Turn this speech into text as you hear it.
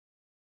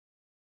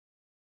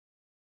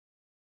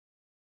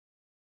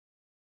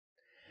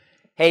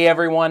Hey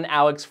everyone,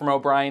 Alex from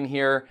O'Brien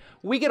here.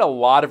 We get a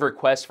lot of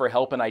requests for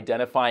help in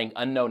identifying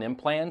unknown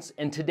implants,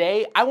 and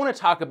today I want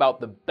to talk about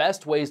the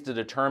best ways to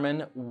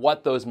determine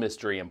what those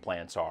mystery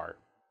implants are.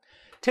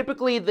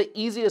 Typically, the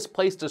easiest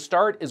place to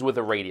start is with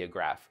a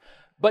radiograph,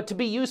 but to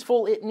be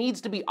useful, it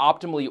needs to be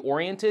optimally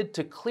oriented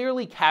to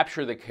clearly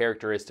capture the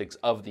characteristics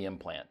of the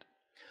implant.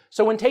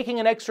 So when taking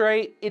an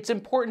X-ray, it's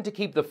important to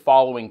keep the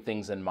following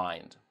things in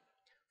mind.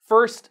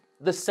 First,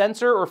 the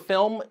sensor or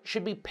film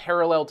should be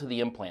parallel to the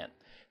implant.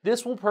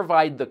 This will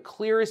provide the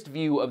clearest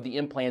view of the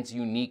implant's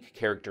unique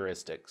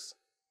characteristics.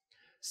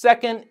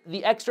 Second,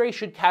 the X-ray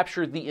should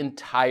capture the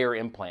entire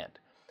implant.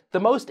 The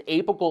most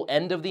apical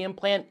end of the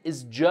implant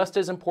is just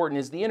as important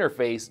as the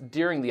interface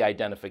during the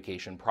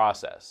identification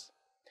process.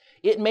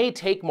 It may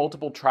take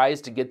multiple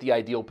tries to get the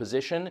ideal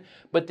position,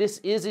 but this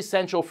is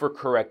essential for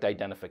correct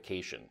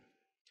identification.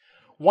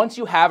 Once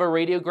you have a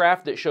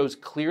radiograph that shows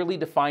clearly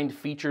defined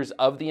features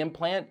of the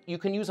implant, you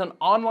can use an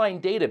online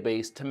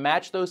database to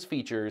match those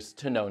features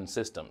to known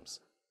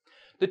systems.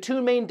 The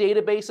two main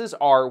databases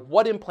are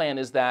What Implant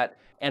Is That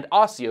and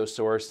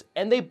Osseosource,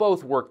 and they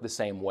both work the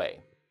same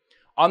way.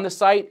 On the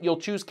site, you'll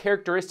choose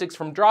characteristics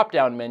from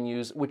drop-down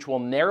menus, which will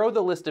narrow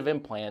the list of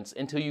implants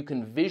until you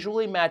can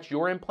visually match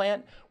your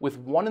implant with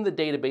one in the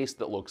database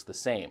that looks the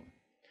same.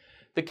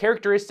 The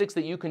characteristics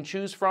that you can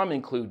choose from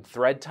include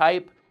thread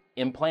type,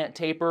 implant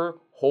taper,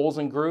 holes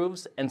and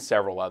grooves, and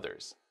several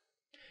others.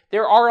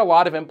 There are a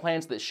lot of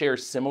implants that share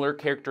similar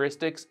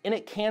characteristics, and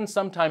it can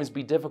sometimes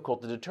be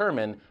difficult to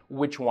determine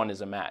which one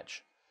is a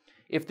match.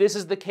 If this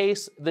is the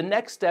case, the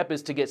next step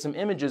is to get some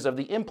images of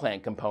the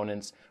implant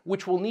components,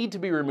 which will need to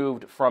be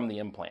removed from the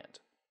implant.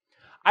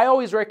 I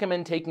always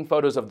recommend taking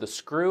photos of the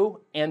screw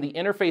and the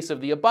interface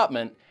of the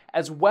abutment,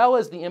 as well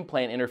as the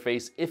implant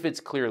interface if it's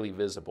clearly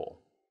visible.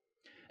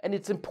 And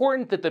it's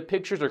important that the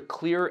pictures are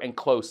clear and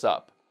close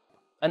up.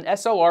 An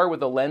SLR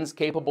with a lens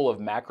capable of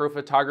macro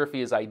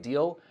photography is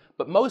ideal,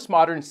 but most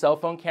modern cell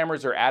phone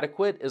cameras are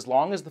adequate as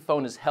long as the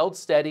phone is held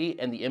steady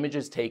and the image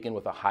is taken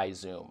with a high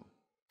zoom.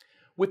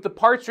 With the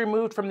parts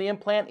removed from the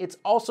implant, it's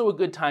also a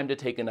good time to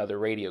take another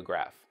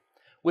radiograph.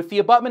 With the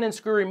abutment and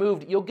screw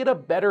removed, you'll get a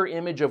better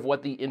image of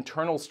what the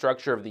internal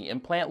structure of the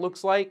implant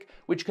looks like,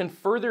 which can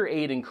further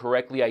aid in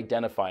correctly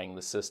identifying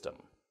the system.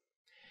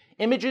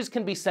 Images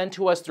can be sent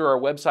to us through our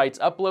website's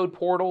upload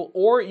portal,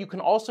 or you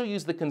can also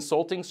use the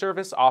consulting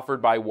service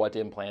offered by What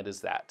Implant Is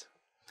That?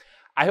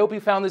 I hope you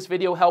found this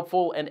video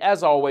helpful, and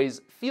as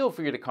always, feel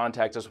free to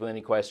contact us with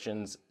any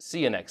questions.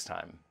 See you next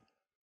time.